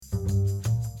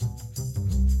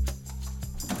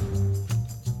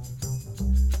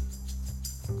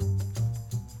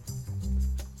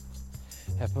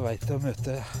Jeg er på vei til å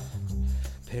møte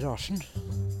Per Larsen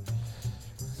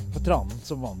på Tranen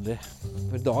som vanlig.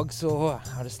 For i dag så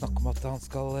er det snakk om at han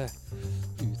skal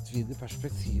utvide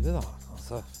perspektivet da.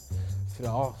 Altså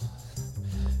fra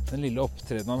den lille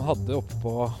opptredenen han hadde oppe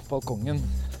på balkongen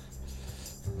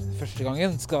første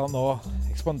gangen, skal han nå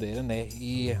ekspandere ned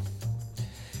i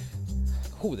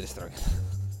hovedrestauranten.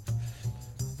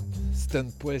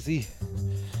 Stuntpoesi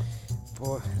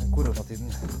på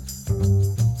koronatiden.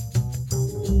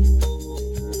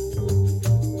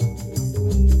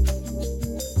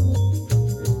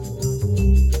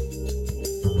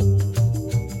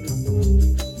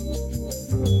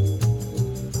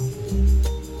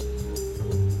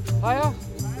 Hei, ja.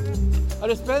 Er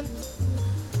du spent?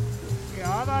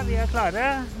 Ja da, vi er klare.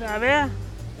 Det er vi.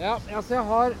 Ja, altså jeg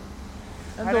har en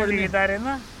Er det dårlig lyd der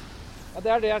inne? Ja,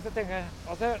 det er det jeg skal tenke.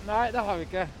 Altså, nei, det har vi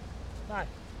ikke. Nei.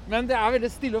 Men det er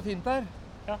veldig stille og fint her.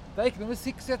 Ja. Det er ikke noe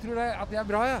musikk, så jeg tror at det er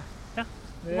bra, ja. Ja.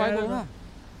 Hva er det gående?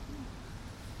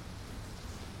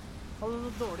 Har du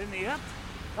noen dårlig nyhet?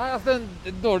 Nei, altså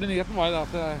den dårlige nyheten var jo da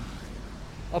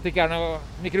at det ikke er noe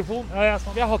mikrofon. Ja,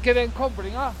 sånn. Jeg har ikke den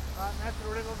koblinga. Nei, men jeg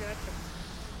tror det går greit. Ja.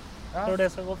 Jeg tror det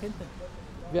skal gå fint.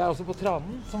 Vi er også på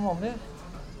Tranen, som vanlig.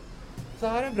 Så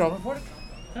her er det bra med folk.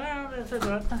 Ja, det ser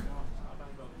bra ut.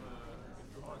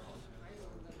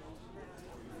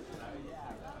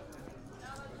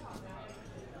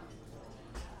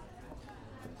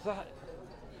 Så her.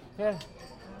 Per.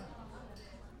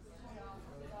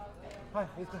 Hei,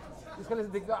 vi skal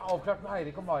liksom ikke være avklart med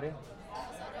Eirik og Mari.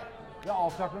 Vi har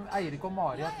avklart med Eirik og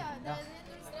Mari. Ja.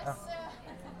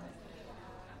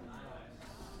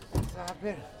 Se her,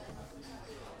 Per.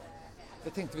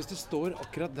 Jeg tenkte hvis du står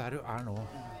akkurat der du er nå.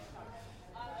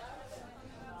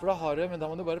 For da har du, men da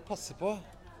må du bare passe på.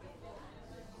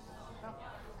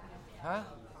 Hæ?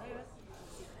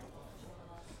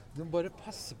 Du må bare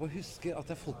passe på å huske at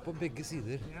det er folk på begge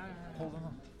sider. Hold den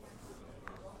nå.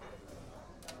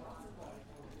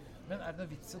 Men er det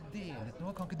noe vits å dele ut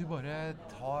noe? Kan ikke du bare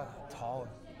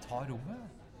ta rommet?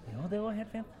 Jo, det var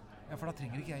helt fint. Ja, for da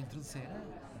trenger ikke jeg introdusere.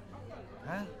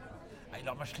 Hæ? Nei,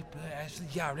 la meg slippe. Jeg er så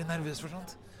jævlig nervøs for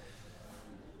sånt.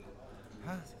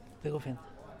 Hæ? Det går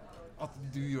fint. At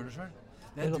du gjør det selv?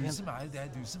 Det er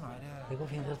du som er Det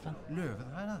går fint, Espen.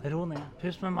 løven her, da. Ro ned.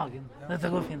 Pust med magen. Dette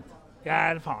går fint. Jeg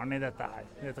er erfaren i dette her.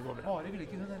 Dette går bra. Mari vil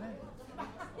ikke hun heller.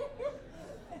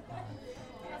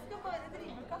 Jeg skal bare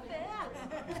drive kafé.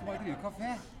 Du skal bare drive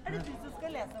kafé. Er det du som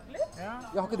skal lese opp litt? Ja.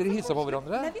 Jeg har ikke dere hissa på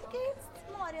hverandre? Nei, hvilken helst?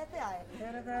 Mari heter jeg.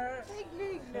 Hyggelig,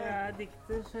 hyggelig. Jeg er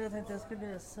dikter, så jeg tenkte jeg skulle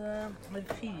lese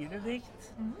 4 dikt.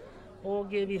 Og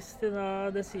hvis de da,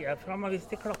 det sier jeg fram, og hvis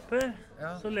de klapper,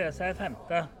 Ja. så leser jeg 5.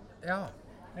 Ja.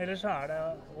 Ellers så er det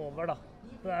over, da.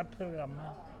 Det er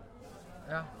programmet.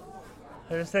 Ja.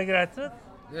 Høres det greit ut?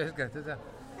 Det er helt greit ut, ja.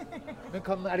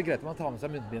 Men er det greit om han tar med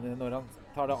seg munnbindet når han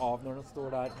tar det av når han står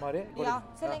der, Mari? Ja,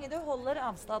 så lenge du holder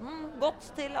avstanden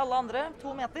godt til alle andre,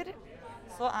 2 meter,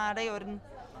 så er det i orden.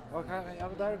 Ok, ja,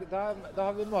 men da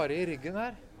har vi Mari i ryggen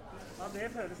her. Ja,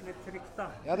 det føles litt trygt, da.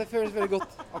 Ja, det føles veldig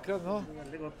godt akkurat nå.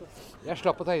 Veldig godt. Jeg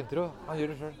slapp å ta intro. Han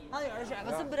gjør det selv. Han gjør det selv,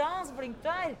 men så bra, så flink du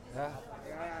er. Ja.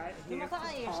 Du må ta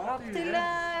eierskap til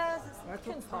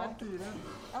kunstnerverk.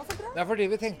 Ja, så bra. Det er fordi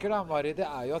vi tenker da, Mari, det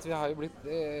er jo at vi har jo blitt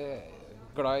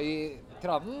glad i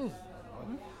Tranen.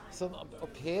 Sånn, og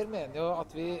Per mener jo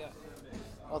at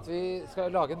vi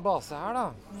skal lage en base her da,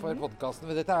 for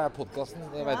podcasten. Dette er podcasten,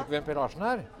 jeg vet ikke hvem Per Larsen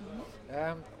er.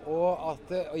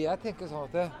 Og jeg tenker sånn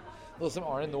at noe som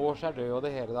Arne når så er død og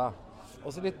det hele da.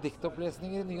 Også litt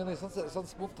diktopplesninger, nye og nye, sånn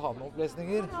spontane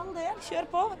opplesninger. Ja, det, kjør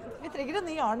på. Vi trenger en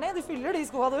ny Arne. Du fyller de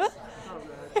skoene, du.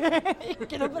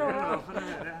 Ikke noe problem.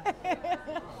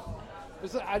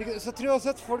 Så tror jeg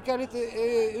også at folk er litt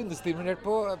understimulert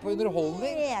på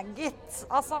underholdning. Meget.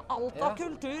 Altså, alt av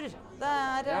kultur. Det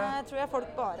er, tror jeg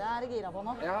folk bare er gira på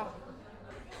nå. Ja.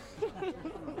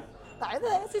 Det er jo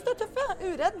det. Jeg synes du er tøff, ja.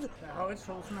 Uredd. Jeg har et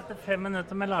show som heter 5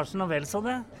 minutter med Larsen og vel så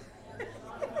det.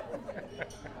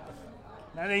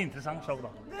 Det er et interessant show, da.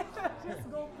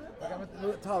 Okay, men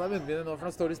ta deg munnbindet nå, for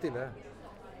nå står du stille.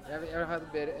 Jeg vil ha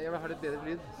litt bedre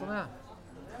lyd. Sånn, ja.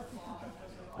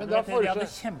 Men da Vi hadde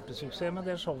kjempesuksess med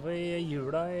det showet i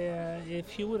jula i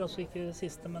fjor, altså ikke det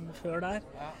siste, men før der.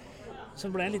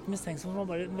 Så ble jeg litt mistenksom, for det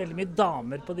var bare veldig mye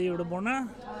damer på de julebordene.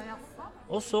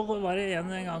 Og så var det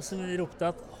en gang som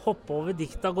ropte at hoppe over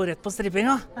dikta og gå rett på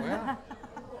strippinga.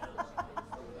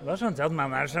 Da skjønte jeg at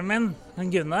manageren min,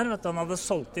 Gunnar, han hadde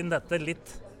solgt inn dette litt.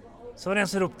 Så var det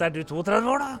en som ropte, er du 32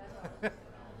 år da?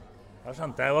 Da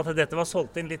skjønte jeg jo at dette var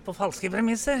solgt inn litt på falske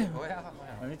premisser.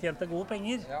 Men vi tjente gode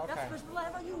penger. Ja, okay. Spørsmålet er,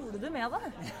 hva gjorde du med det?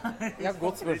 Ja,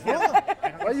 godt spørsmål.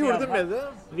 Hva gjorde du med det?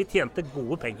 Vi tjente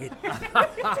gode penger.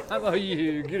 Nå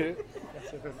ljuger du.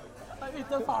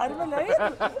 Ute og far med løgn.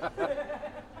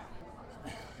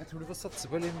 Jeg tror du får satse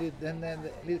på den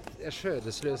litt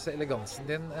skjødesløse elegansen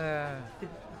din,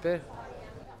 Per.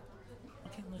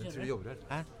 Ok, nå Jeg kjører tror vi. du jobber her.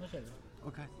 Hæ? Nå kjører vi.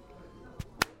 Ok.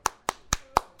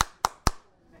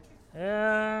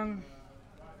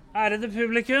 Ærede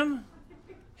publikum,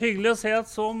 hyggelig å se at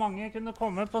så mange kunne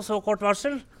komme på så kort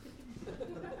varsel.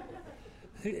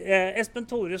 Espen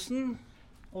Thoresen,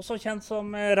 også kjent som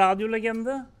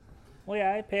radiolegende, og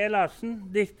jeg, Per Larsen,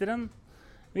 dikteren,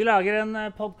 vi lager en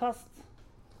podcast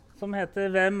som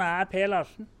heter «Hvem er Per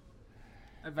Larsen?».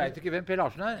 Jeg vet ikke hvem Per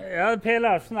Larsen er. Ja, Per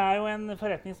Larsen er jo en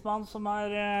forretningsmann som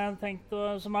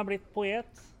som har blitt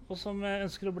poet, og som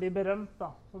ønsker å bli berømt,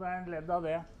 da. Så det er en ledd av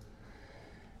det.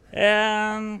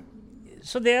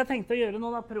 Så det jeg tenkte å gjøre nå,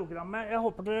 da, programmet, jeg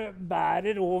håper det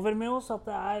bærer over med oss, at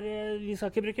vi skal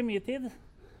ikke bruke mye tid.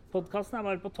 Podcasten er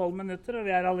bare på 12 minutter, og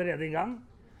vi er allerede i gang.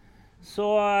 Så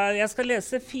jeg skal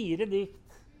lese 4 dikt.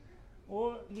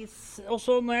 Og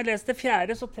så når jeg leser det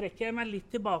 4., så trekker jeg meg litt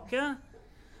tilbake.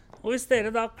 Og hvis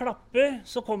dere da klapper,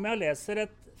 så kommer jeg og leser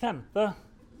et 5.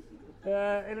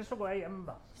 Eller så går jeg hjem,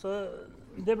 da. Så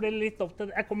det blir litt opp til,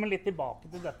 jeg kommer litt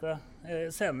tilbake til dette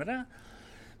senere.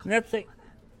 Men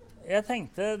jeg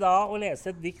tenkte da å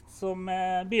lese et dikt som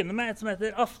begynner med et som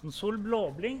heter «Aftensol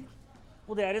blåbling»,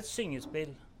 og det er et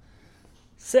syngespill.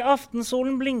 Se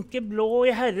aftensolen blinke blå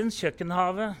i Herrens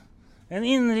kjøkkenhave. En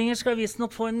innringer skal visst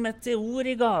nok få en meteor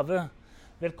i gave.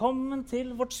 Velkommen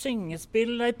til vårt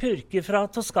syngespill, ei purke fra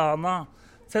Toskana.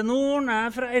 Tenoren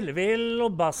er fra Ellevill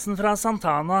og bassen fra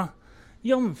Santana.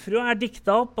 Jomfrua er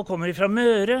dikta opp og kommer ifra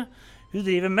Møre. Hun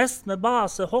driver mest med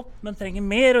basehopp, men trenger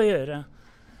mer å gjøre.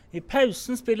 I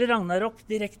pausen spiller Ragnarok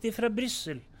direkte fra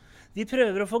Bryssel. De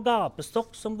prøver å få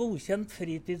gapestokk som godkjent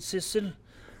fritidssyssel.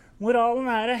 Moralen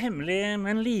her er hemmelig,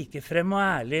 men like frem og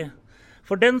ærlig.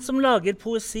 For den som lager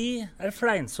poesi, er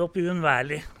fleinsopp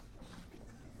uunnværlig.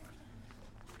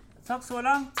 Takk så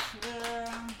langt.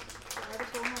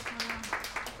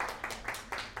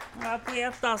 Når jeg er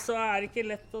poet, da, så er det ikke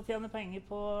lett å tjene penger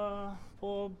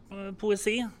på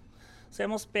poesi. Så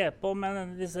jeg må spe på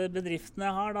med disse bedriftene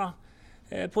jeg har, da.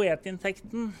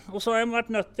 Poetinntekten. Og så har jeg vært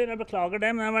nødt til, jeg beklager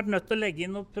det, men jeg har vært nødt til å legge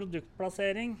inn noe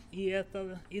produktplassering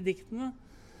i diktene.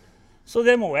 Så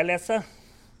det må jeg lese.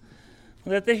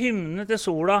 Og dette hymne til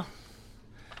sola.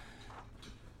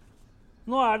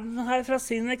 Nå er den her fra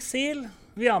sin eksil.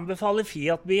 Vi anbefaler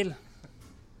Fiat-bil.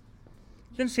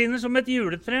 Den skinner som et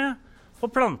juletre. På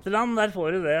planteland, der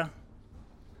får du det.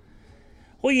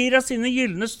 Og gir av sine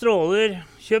gyllene stråler.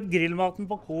 Kjøp grillmaten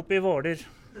på Coop i Våler.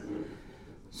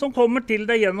 Som kommer til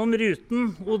deg gjennom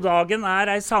ruten, og dagen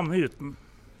er ei samme uten.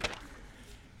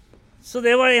 Så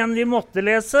det var en vi måtte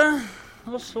lese.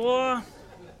 Og så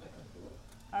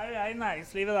er jo jeg i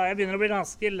næringslivet da. Jeg begynner å bli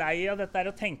ganske lei av dette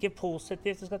her å tenke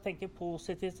positivt. Du skal tenke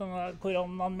positivt som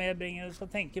koronaen medbringer. Du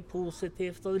skal tenke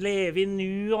positivt og leve i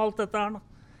nu og alt dette her.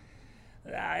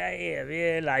 Det er jeg evig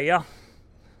lei av.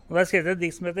 Og der skrev jeg et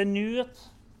dikt som heter Nuet.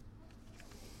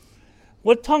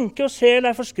 Vår tanke og sjel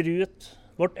er forskruet.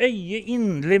 Vårt øye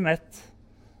inderlig mett.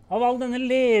 Av all denne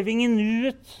leving i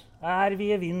nuet er vi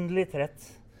evinnelig trett.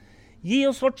 Gi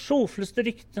oss vårt sjofleste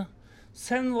rykte.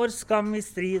 Send vår skam i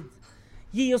strid.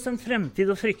 Gi oss en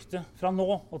fremtid å frykte fra nå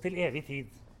og til evig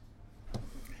tid.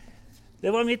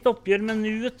 Det var mitt oppgjør med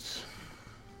nuet.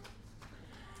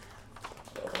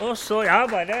 Og så, det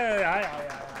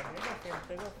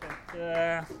går fint.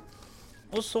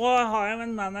 Og så har jeg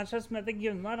en manager som heter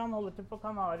Gunnar, han holder til på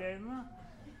Kanariøyene.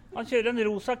 Han kjører en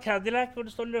rosa Cadillac hvor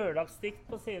det står lørdagsdikt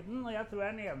på siden, og jeg tror jeg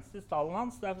er den eneste i stallen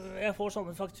hans. Jeg får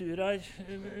sånne fakturaer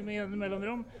med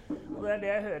mellomrom, og det er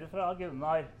det jeg hører fra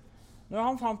Gunnar. Men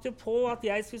han fant jo på at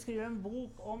jeg skulle skrive en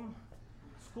bok om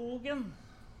skogen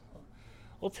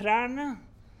og trærne,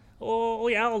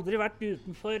 og jeg har aldri vært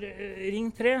utenfor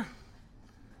Ring 3.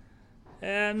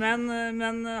 Men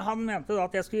han mente da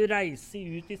at jeg skulle reise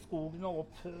ut i skogen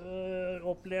og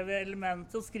oppleve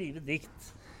elementet og skrive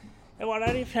dikt. Jeg var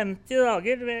der i 50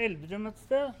 dager ved Elverum et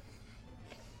sted,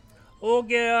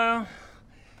 og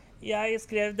jeg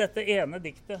skrev dette ene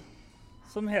diktet,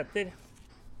 som heter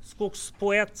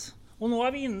Skogspoet. Og nå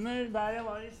er vi inne der jeg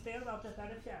var i sted, at dette er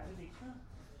det 4. diktet,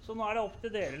 så nå er det opp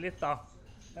til dere litt da.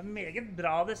 Det er meget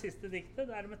bra det siste diktet,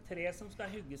 det er med 3 som skal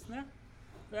hugges ned.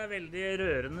 Det er veldig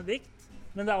rørende dikt,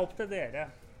 men det er opp til dere.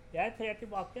 Jeg trer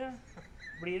tilbake,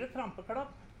 blir det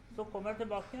trampeklapp, så kommer jeg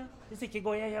tilbake, hvis ikke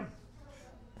går jeg hjem.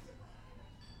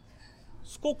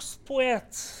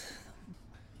 Skogspoet.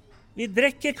 Vi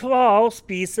drekker kva og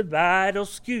spiser bær og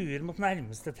skuer mot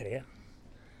nærmeste tre.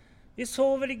 Vi Vi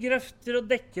sover i grøfter og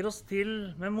dekker oss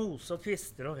til med mose og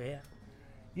kvister og ved.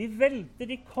 Vi velter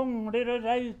i kongler og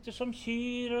rauter som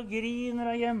kyr og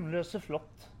griner av hjemløse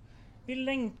flott. Vi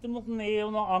lengter mot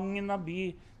neon og angen av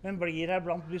by, men blir her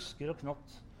blant busker og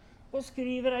knott. Og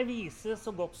skriver ei vise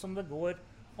så godt som det går,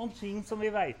 om ting som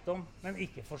vi vet om, men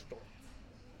ikke forstår.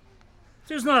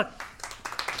 Tusen takk!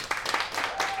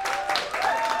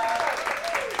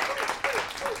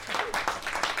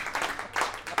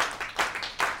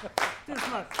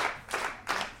 Tusen takk.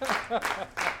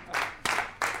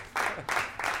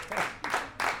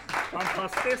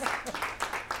 Fantastisk.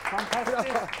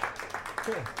 Fantastisk.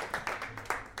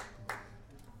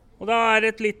 Og da er det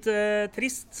et litt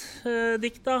trist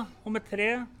dikt da, om et tre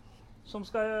som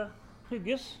skal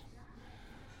hugges,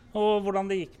 og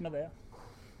hvordan det gikk med det.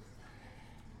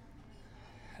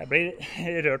 Jeg blir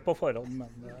rørt på forhånd, men...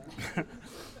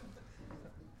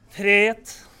 Treet.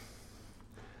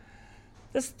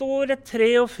 Det står et tre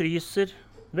og fryser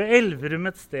ved Elverum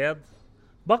et sted.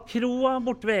 Bak kroa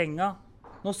bort ved enga,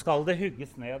 nå skal det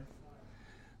hugges ned.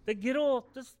 Det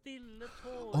gråter stille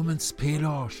tårer... Og mens Per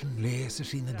Larsen leser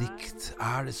sine dikt,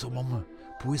 er det som om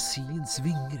poesiens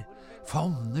vinger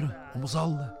favner om oss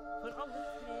alle.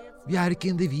 Vi er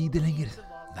ikke individer lenger.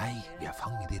 Nei, vi er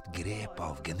fanget i et grep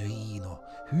av genuin og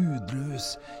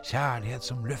hudløs kjærlighet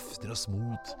som løfter oss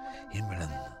mot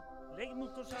himmelen.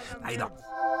 Neida.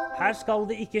 Her skal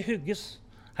det ikke hugges.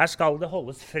 Her skal det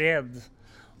holdes fred.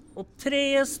 Og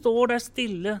treet står der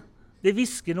stille. Det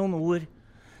hvisker noen ord.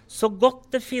 Så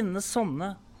godt det finnes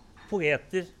sånne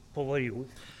poeter på vår jord.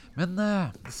 Men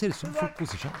det ser ut som folk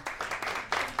koser seg.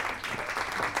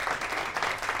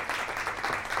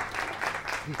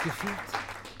 Det gikk jo fint.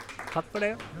 Takk for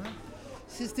det. Ja.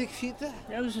 Synes det gikk fint, det.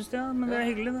 Ja, du synes det, ja, men det er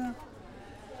hyggelig, det.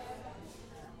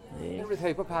 Du har blitt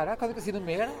høy på pæra. Kan du ikke si noe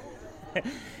mer, da?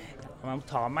 Man må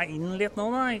ta meg inn litt nå,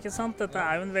 da, ikke sant? Dette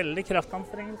er jo en veldig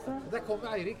kraftanstrengelse. Der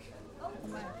kommer Eirik.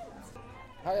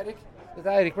 Hei, Eirik. Dette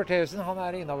er Eirik Bertheussen. Han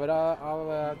er innover av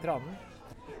Tranen.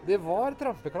 Det var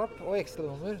trampeklapp og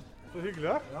ekstranummer. Så hyggelig,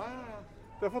 ja. Ja.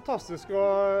 Det er fantastisk å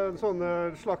ha en sånn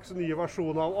slags ny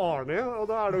versjon av Arne, og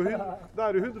da er det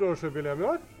jo 100-årsjubileum i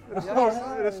år.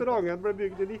 Restauranten ble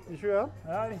bygd i 1921,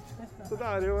 Ja, riktig. så det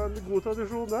er jo en god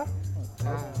tradisjon, det.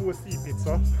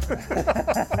 Poesipizza.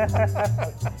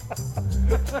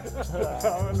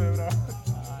 Ja, veldig bra.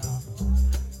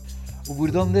 Og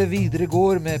hvordan det videre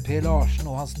går med Per Larsen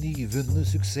og hans nyvunne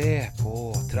suksess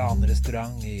på Tranen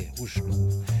restaurant i Oslo,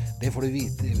 det får du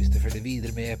vite hvis du følger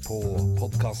videre med på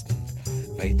podcasten.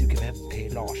 Vet du ikke hvem Per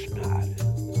Larsen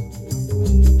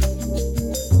er?